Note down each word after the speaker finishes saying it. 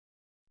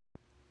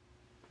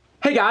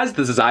Hey guys,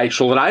 this is Ice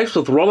with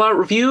Rollout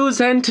Reviews,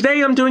 and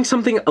today I'm doing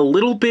something a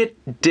little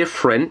bit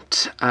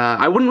different.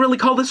 I wouldn't really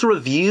call this a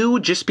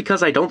review, just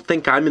because I don't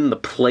think I'm in the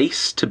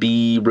place to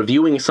be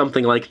reviewing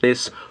something like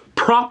this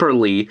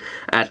properly,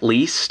 at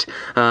least.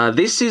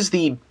 This is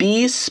the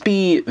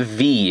BeeSpi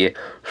V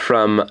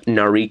from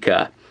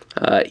NaRiKa.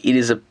 It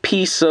is a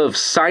piece of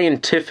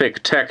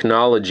scientific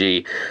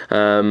technology,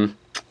 and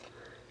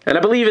I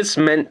believe it's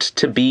meant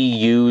to be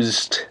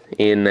used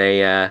in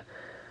a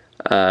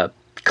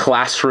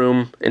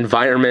classroom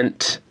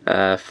environment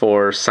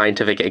for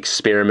scientific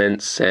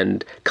experiments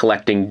and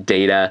collecting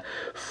data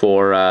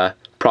for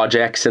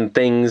projects and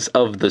things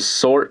of the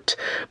sort.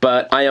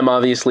 But I am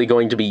obviously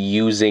going to be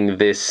using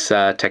this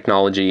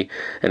technology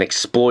and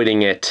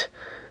exploiting it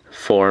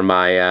for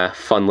my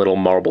fun little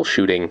marble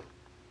shooting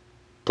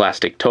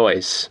plastic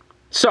toys.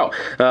 So,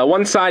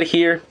 one side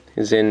here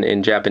is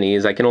in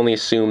Japanese. I can only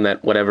assume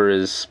that whatever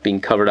is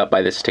being covered up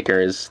by this sticker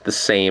is the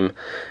same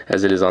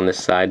as it is on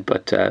this side,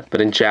 but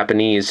in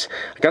Japanese.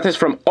 I got this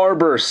from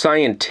Arbor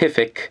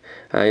Scientific.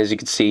 As you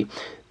can see,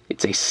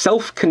 it's a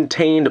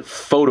self-contained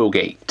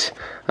Photogate.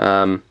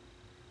 And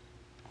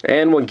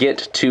we'll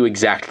get to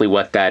exactly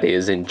what that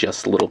is in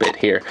just a little bit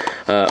here.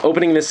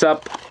 Opening this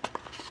up,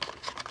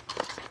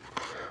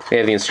 we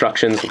have the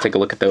instructions. We'll take a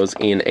look at those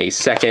in a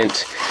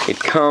second. It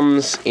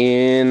comes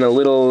in a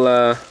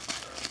little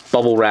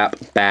bubble wrap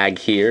bag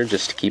here,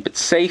 just to keep it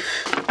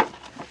safe.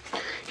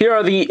 Here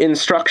are the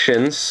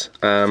instructions.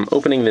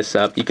 Opening this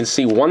up, you can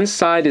see one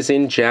side is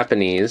in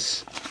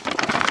Japanese,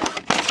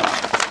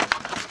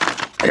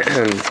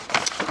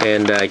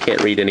 and I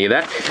can't read any of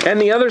that. And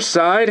the other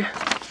side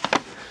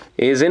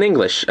is in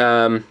English.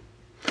 A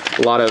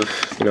lot of,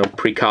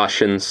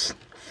 precautions,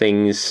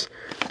 things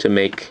to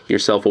make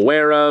yourself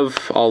aware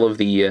of, all of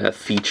the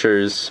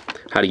features,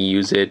 how to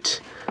use it,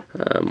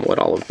 what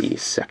all of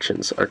these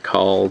sections are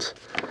called.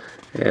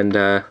 And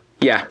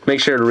yeah, make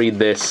sure to read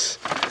this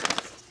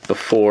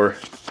before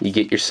you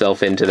get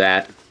yourself into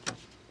that.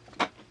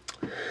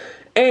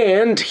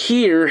 And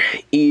here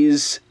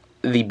is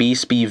the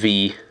BeeSpi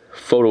V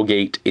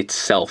Photogate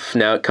itself.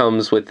 Now it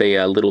comes with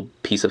a little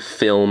piece of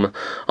film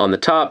on the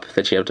top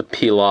that you have to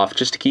peel off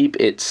just to keep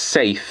it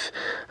safe,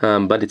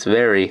 but it's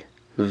very,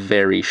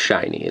 very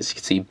shiny. As you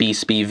can see,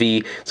 BeeSpi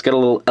V, it's got a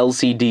little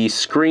LCD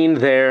screen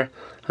there,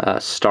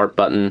 start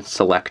button,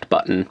 select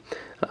button,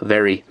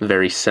 very,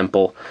 very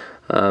simple.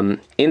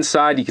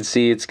 Inside, you can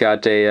see it's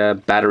got a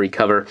battery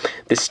cover.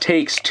 This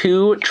takes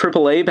two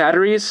AAA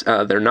batteries.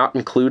 They're not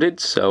included,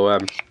 so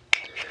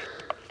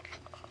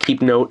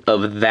keep note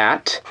of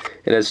that.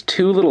 It has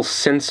two little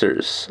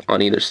sensors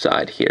on either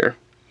side here.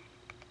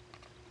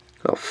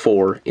 Well,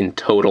 4 in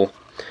total.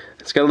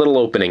 It's got a little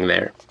opening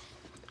there.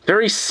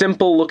 Very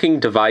simple looking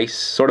device,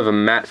 sort of a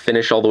matte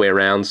finish all the way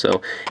around,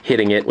 so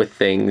hitting it with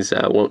things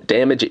won't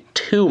damage it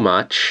too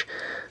much.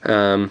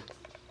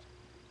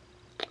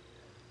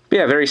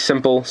 Yeah, very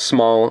simple,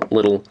 small,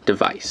 little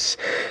device.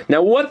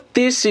 Now, what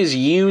this is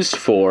used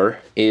for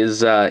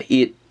is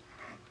it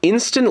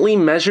instantly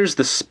measures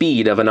the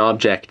speed of an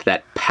object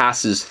that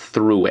passes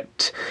through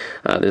it.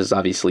 This is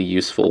obviously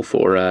useful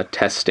for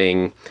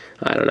testing,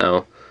 I don't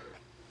know,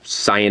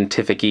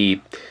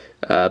 scientific-y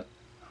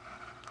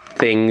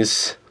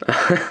things.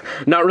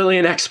 Not really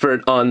an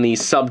expert on the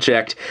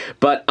subject,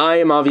 but I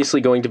am obviously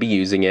going to be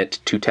using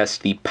it to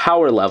test the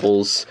power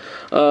levels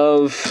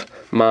of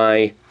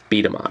my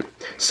Beat-em-on.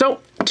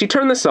 So, to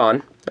turn this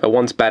on,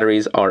 once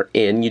batteries are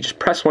in, you just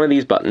press one of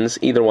these buttons.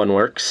 Either one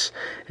works.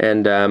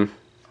 And as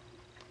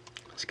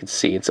you can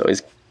see, it's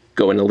always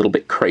going a little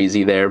bit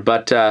crazy there.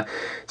 But as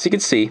you can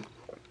see,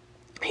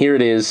 here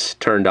it is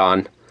turned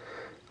on.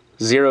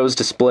 Zeros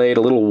displayed,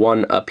 a little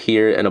 1 up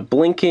here, and a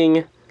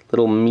blinking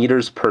little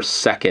meters per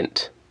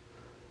second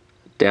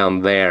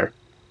down there.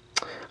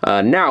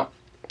 Now,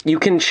 you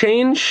can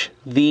change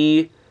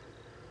the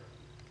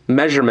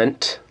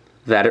measurement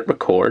that it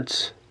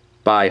records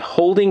by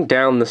holding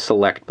down the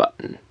select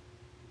button.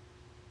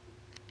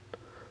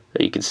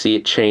 There you can see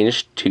it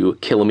changed to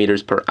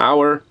kilometers per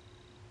hour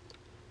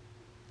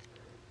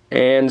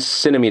and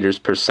centimeters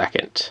per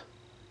second,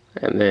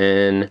 and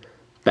then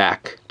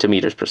back to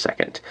meters per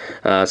second.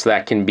 So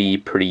that can be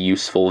pretty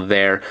useful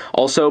there.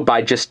 Also,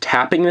 by just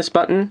tapping this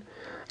button,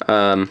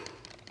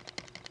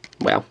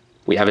 well,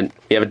 we haven't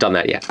done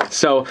that yet.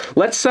 So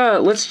let's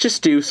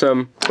just do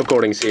some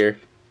recordings here.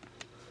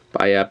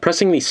 By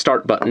pressing the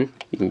start button,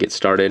 you can get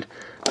started.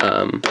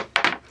 As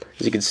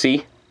you can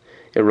see,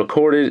 it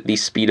recorded the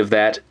speed of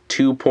that,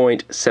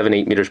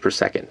 2.78 meters per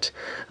second.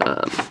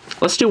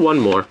 Let's do one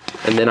more,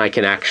 and then I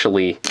can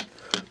actually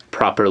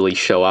properly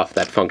show off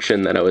that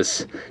function that I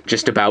was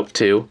just about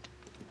to.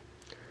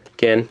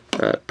 Again,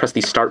 press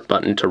the start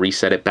button to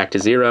reset it back to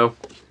 0.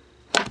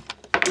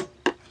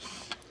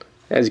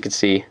 As you can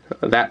see,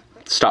 that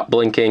stopped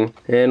blinking,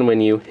 and when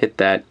you hit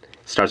that,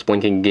 starts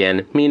blinking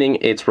again, meaning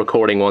it's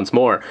recording once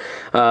more.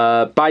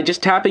 By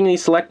just tapping the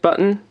select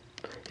button,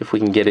 if we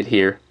can get it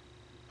here.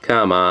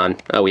 Come on.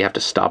 Oh, we have to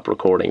stop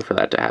recording for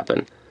that to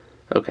happen.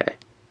 Okay.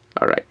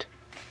 All right.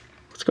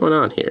 What's going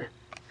on here?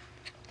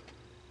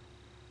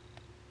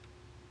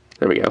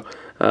 There we go.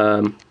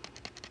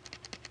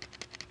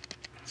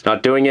 It's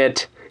not doing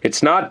it.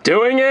 It's not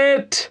doing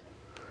it!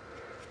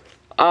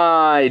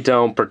 I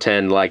don't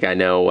pretend like I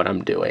know what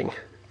I'm doing.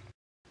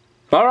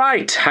 All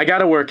right, I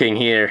got it working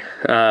here.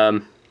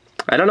 I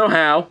don't know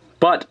how,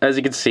 but as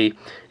you can see,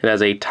 it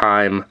has a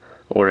time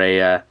or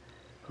a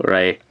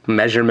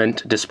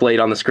measurement displayed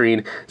on the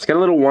screen. It's got a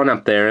little 1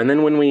 up there, and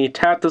then when we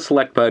tap the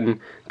select button,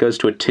 it goes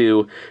to a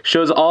 2.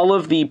 Shows all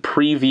of the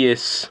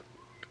previous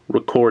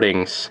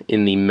recordings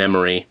in the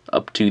memory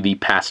up to the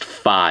past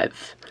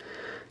 5.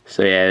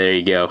 So yeah, there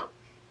you go.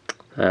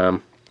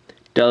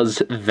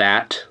 Does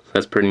that.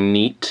 That's pretty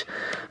neat.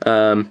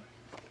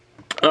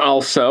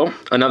 Also,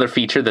 another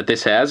feature that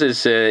this has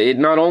is it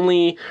not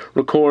only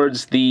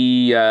records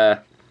the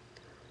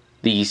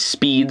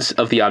speeds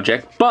of the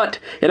object, but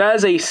it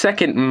has a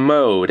second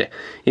mode.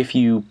 If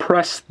you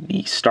press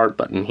the start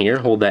button here,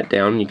 hold that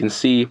down, you can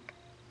see,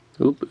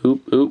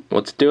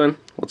 what's it doing?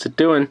 What's it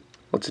doing?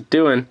 What's it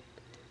doing?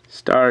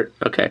 Start,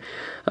 okay.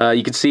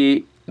 You can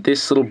see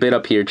this little bit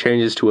up here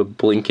changes to a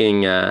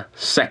blinking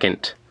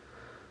second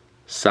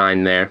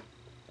sign there.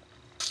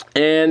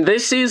 And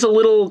this is a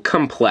little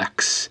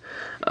complex.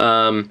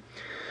 So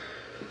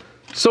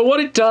what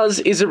it does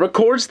is it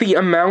records the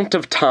amount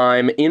of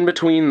time in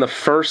between the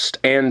first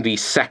and the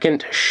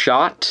second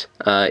shot.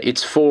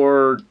 It's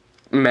for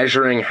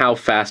measuring how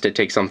fast it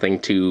takes something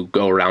to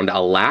go around a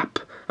lap,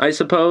 I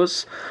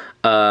suppose.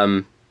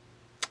 The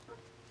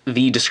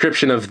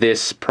description of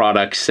this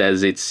product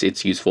says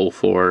it's useful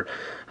for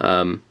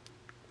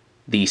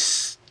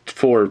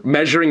for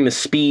measuring the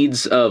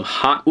speeds of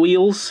Hot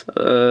Wheels,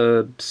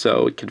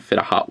 so it could fit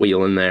a Hot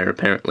Wheel in there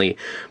apparently,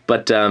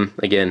 but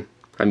again,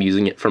 I'm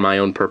using it for my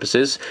own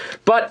purposes.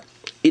 But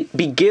it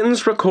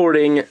begins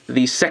recording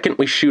the second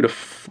we shoot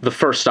the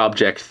first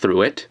object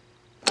through it,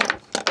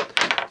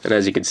 and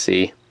as you can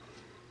see,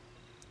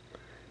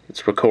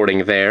 it's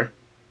recording there,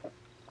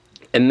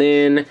 and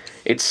then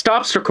it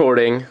stops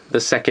recording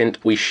the second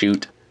we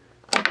shoot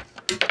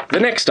the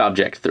next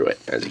object through it.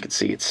 As you can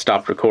see, it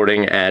stopped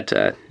recording at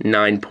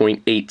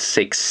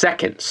 9.86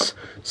 seconds.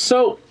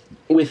 So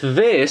with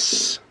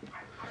this,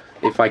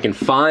 if I can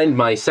find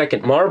my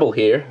second marble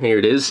here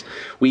it is,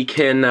 we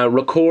can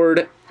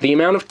record the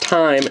amount of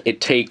time it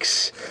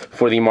takes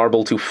for the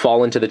marble to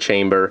fall into the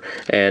chamber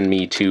and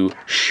me to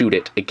shoot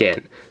it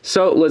again.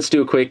 So let's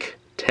do a quick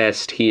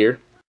test here.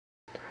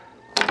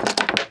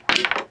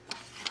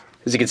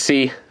 As you can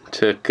see, it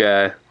took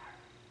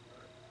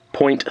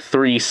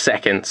 0.3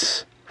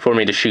 seconds for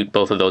me to shoot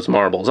both of those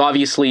marbles.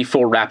 Obviously,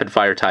 for rapid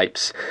fire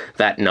types,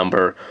 that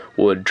number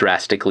would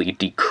drastically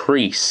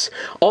decrease.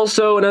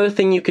 Also, another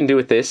thing you can do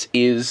with this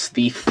is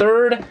the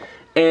third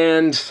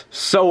and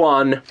so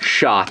on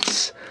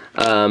shots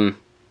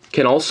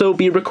can also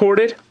be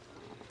recorded.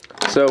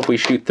 So if we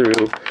shoot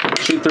through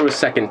a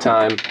second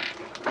time,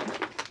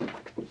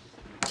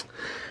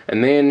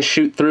 and then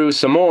shoot through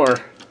some more,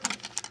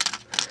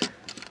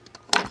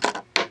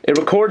 it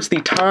records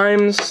the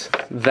times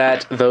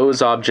that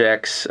those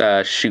objects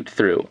shoot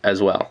through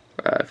as well.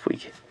 If we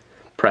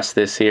press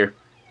this here,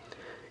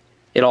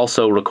 it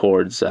also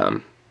records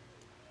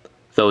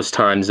those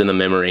times in the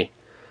memory.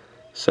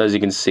 So as you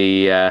can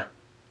see, the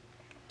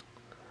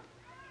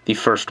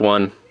first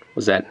one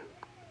was at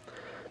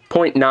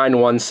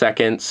 0.91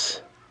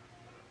 seconds,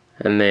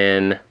 and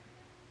then,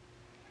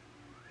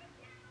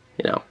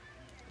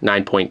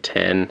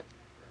 9.10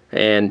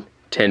 and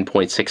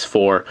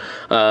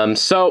 10.64.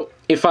 So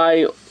if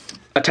I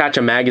attach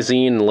a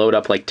magazine and load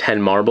up like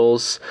 10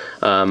 marbles,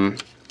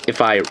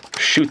 if I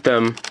shoot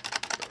them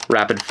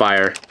rapid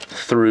fire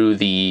through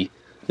the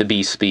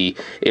BeeSpi,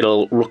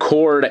 it'll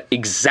record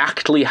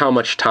exactly how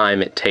much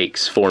time it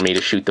takes for me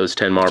to shoot those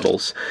 10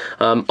 marbles.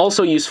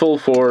 Also useful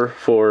for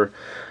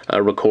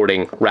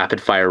recording rapid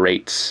fire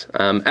rates,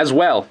 as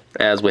well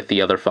as with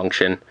the other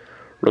function,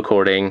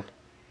 recording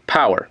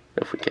power.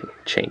 If we can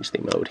change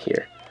the mode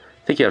here.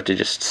 I think you have to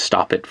just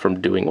stop it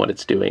from doing what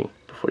it's doing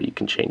before you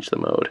can change the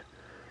mode.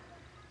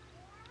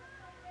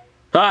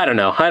 I don't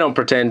know. I don't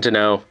pretend to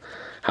know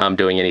how I'm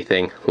doing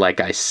anything, like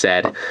I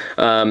said.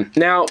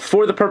 Now,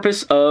 for the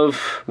purpose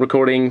of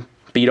recording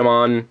beat 'em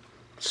on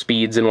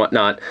speeds and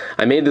whatnot,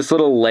 I made this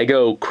little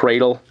Lego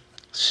cradle.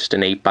 It's just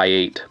an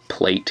 8x8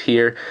 plate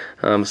here.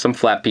 Some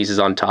flat pieces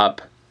on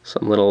top,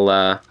 some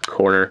little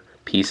corner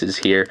pieces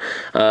here.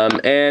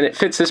 And it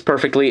fits this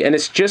perfectly, and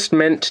it's just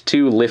meant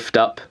to lift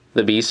up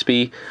the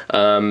BeeSpi,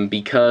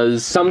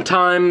 because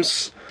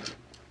sometimes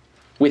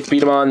with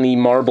beat 'em on, the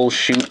marbles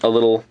shoot a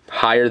little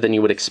higher than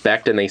you would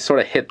expect, and they sort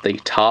of hit the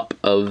top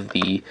of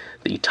the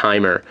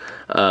timer.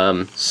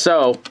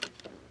 So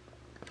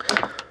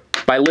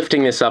by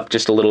lifting this up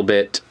just a little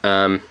bit,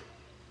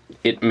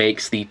 it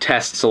makes the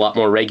tests a lot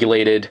more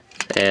regulated,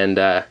 and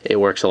it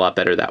works a lot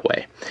better that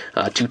way.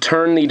 To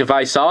turn the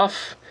device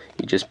off,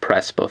 you just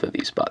press both of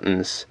these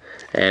buttons,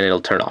 and it'll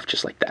turn off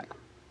just like that.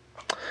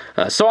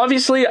 So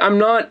obviously, I'm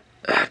not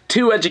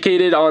too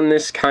educated on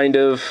this kind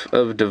of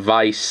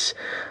device.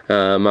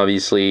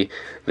 Obviously,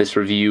 this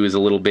review is a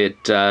little bit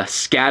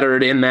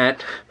scattered in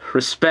that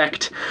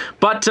respect,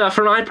 but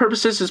for my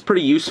purposes, it's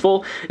pretty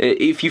useful.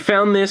 If you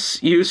found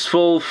this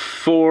useful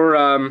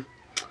for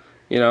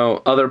you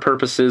know, other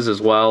purposes as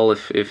well,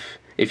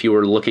 if you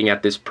were looking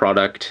at this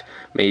product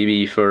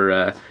maybe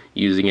for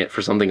using it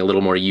for something a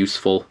little more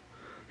useful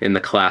in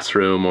the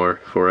classroom or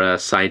for a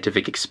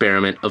scientific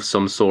experiment of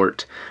some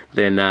sort,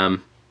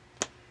 then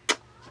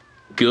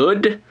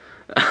good.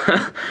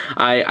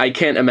 I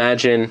can't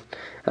imagine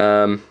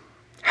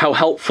how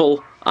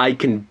helpful I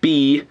can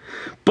be,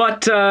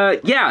 but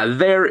yeah,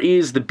 there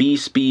is the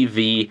BeeSpi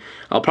V.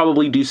 I'll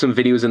probably do some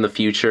videos in the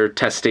future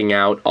testing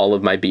out all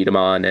of my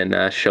Betamon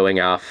and showing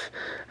off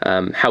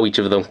how each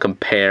of them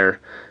compare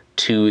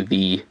to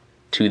the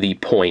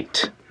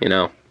point, you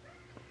know,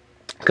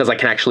 because I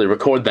can actually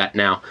record that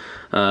now.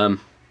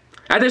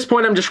 At this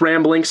point, I'm just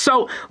rambling,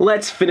 so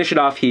let's finish it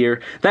off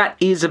here. That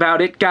is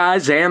about it,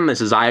 guys, and this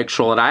is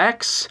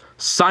IX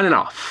signing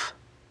off.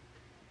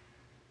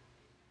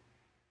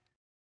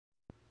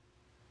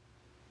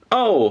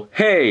 Oh,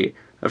 hey,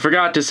 I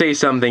forgot to say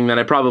something that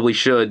I probably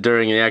should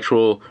during the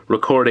actual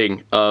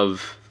recording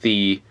of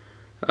the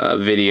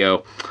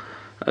video.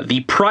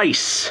 The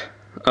price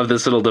of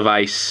this little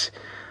device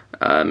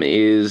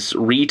is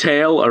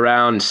retail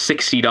around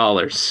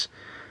 $60.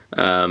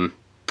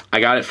 I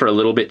got it for a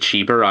little bit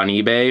cheaper on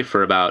eBay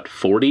for about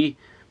 $40,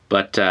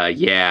 but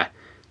yeah,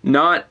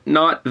 not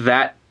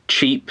that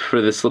cheap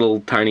for this little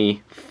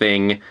tiny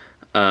thing.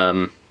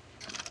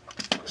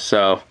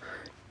 So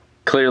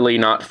clearly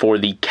not for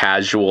the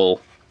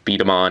casual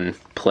Betamon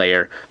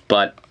player,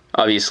 but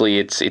obviously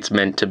it's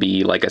meant to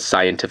be like a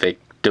scientific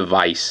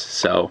device.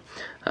 So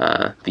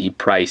the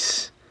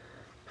price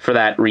for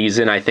that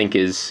reason I think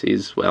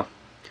is well,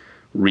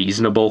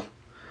 reasonable.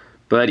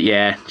 But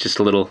yeah, just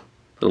a little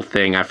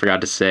thing I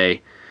forgot to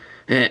say.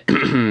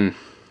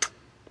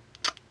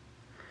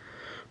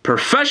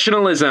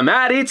 Professionalism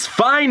at its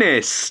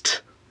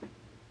finest!